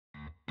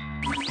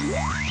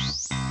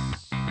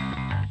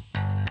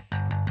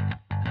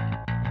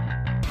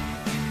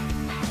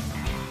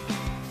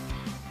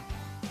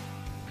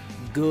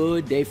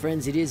Good day,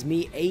 friends. It is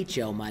me,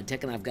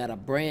 HLModTech, and I've got a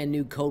brand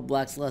new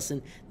Codeblocks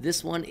lesson.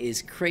 This one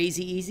is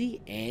crazy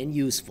easy and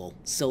useful,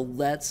 so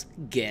let's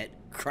get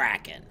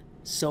cracking.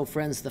 So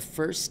friends, the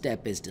first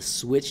step is to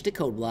switch to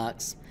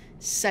Codeblocks.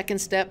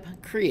 Second step,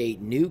 create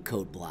new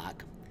code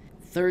block.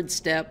 Third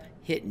step,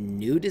 hit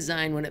new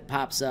design when it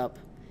pops up.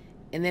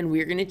 And then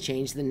we're going to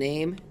change the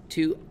name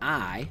to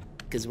I,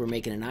 because we're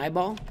making an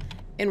eyeball,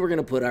 and we're going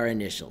to put our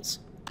initials.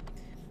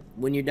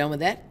 When you're done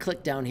with that,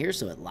 click down here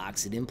so it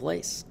locks it in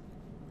place.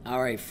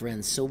 Alright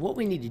friends, so what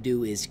we need to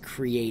do is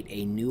create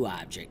a new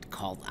object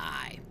called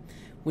I.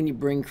 When you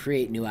bring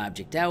create new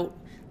object out,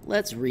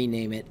 let's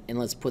rename it and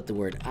let's put the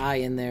word I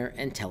in there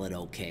and tell it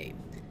OK.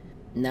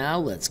 Now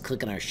let's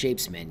click on our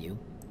shapes menu.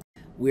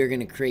 We're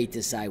going to create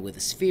this eye with a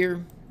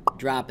sphere,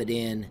 drop it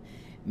in,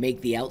 make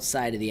the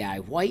outside of the eye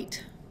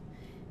white.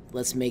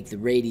 Let's make the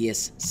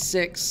radius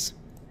 6.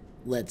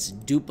 Let's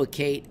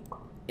duplicate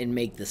and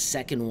make the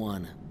second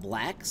one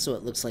black so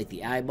it looks like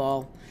the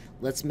eyeball.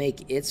 Let's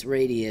make its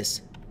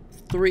radius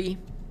 3.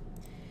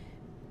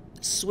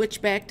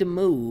 Switch back to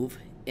move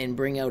and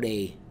bring out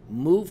a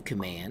move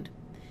command,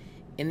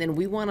 and then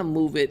we want to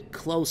move it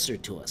closer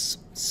to us.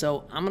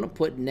 So I'm going to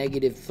put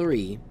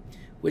 -3,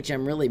 which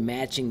I'm really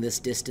matching this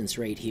distance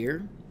right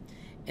here.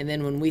 And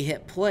then when we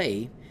hit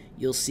play,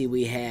 you'll see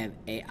we have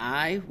an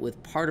eye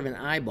with part of an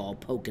eyeball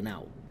poking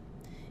out.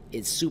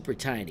 It's super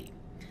tiny.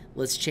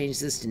 Let's change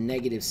this to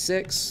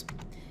 -6,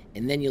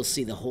 and then you'll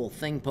see the whole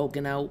thing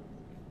poking out.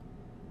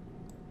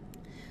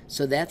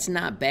 So that's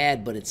not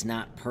bad, but it's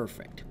not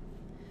perfect.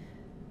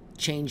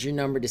 Change your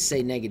number to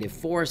say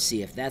 -4,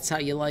 see if that's how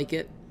you like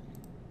it.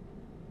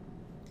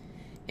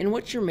 And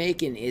what you're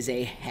making is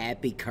a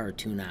happy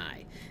cartoon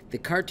eye. The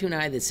cartoon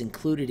eye that's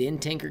included in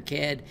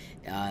Tinkercad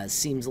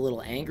seems a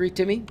little angry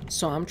to me,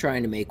 so I'm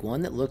trying to make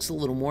one that looks a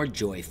little more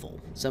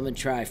joyful. So I'm going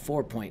to try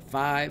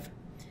 4.5,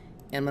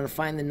 and I'm going to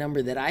find the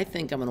number that I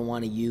think I'm going to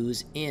want to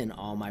use in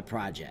all my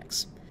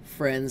projects.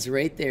 Friends,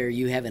 right there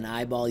you have an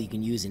eyeball you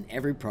can use in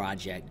every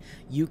project.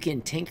 You can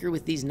tinker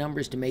with these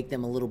numbers to make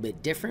them a little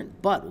bit different,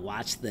 but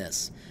watch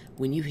this.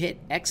 When you hit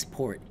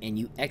export and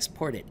you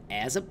export it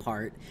as a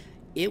part,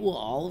 it will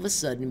all of a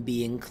sudden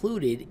be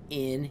included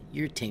in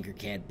your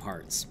Tinkercad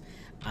parts.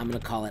 I'm going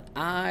to call it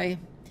I,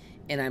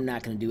 and I'm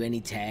not going to do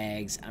any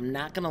tags. I'm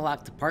not going to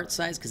lock the part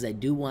size because I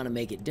do want to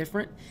make it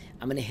different.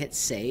 I'm going to hit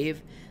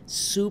save.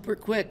 Super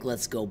quick,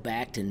 let's go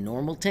back to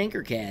normal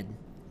Tinkercad.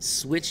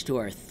 Switch to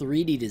our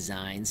 3D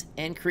designs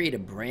and create a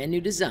brand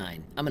new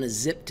design. I'm going to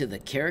zip to the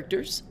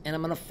characters and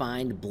I'm going to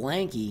find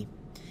Blanky.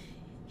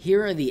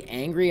 Here are the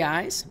angry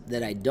eyes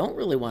that I don't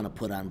really want to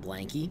put on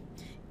Blanky.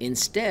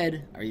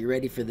 Instead, are you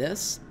ready for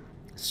this?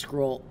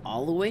 Scroll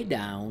all the way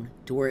down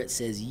to where it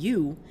says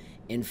you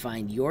and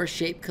find your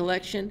shape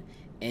collection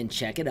and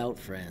check it out,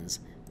 friends.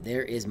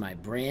 There is my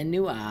brand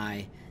new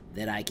eye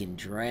that I can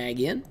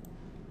drag in,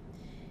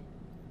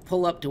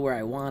 pull up to where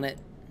I want it.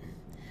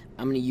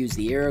 I'm going to use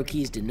the arrow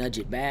keys to nudge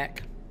it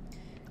back,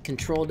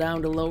 control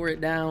down to lower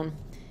it down.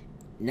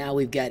 Now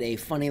we've got a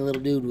funny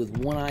little dude with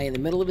one eye in the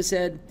middle of his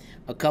head,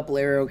 a couple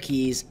arrow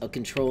keys, a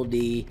control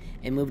D,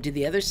 and move to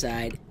the other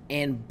side,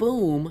 and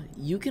boom,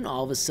 you can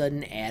all of a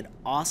sudden add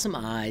awesome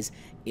eyes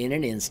in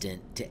an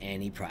instant to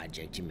any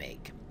project you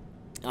make.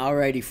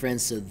 Alrighty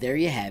friends, so there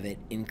you have it.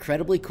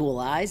 Incredibly cool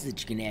eyes that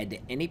you can add to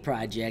any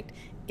project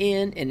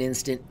in an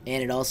instant,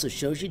 and it also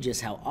shows you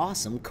just how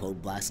awesome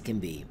Codeblocks can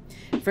be.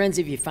 Friends,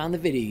 if you found the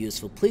video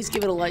useful, please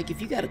give it a like.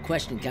 If you got a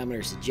question, comment,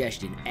 or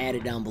suggestion, add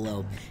it down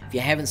below. If you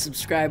haven't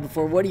subscribed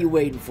before, what are you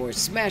waiting for?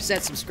 Smash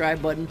that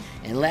subscribe button,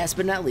 and last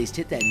but not least,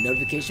 hit that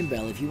notification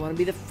bell if you want to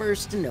be the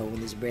first to know when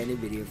there's a brand new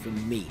video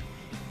from me,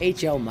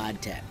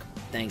 HLModTech.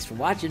 Thanks for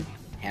watching.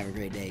 Have a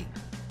great day.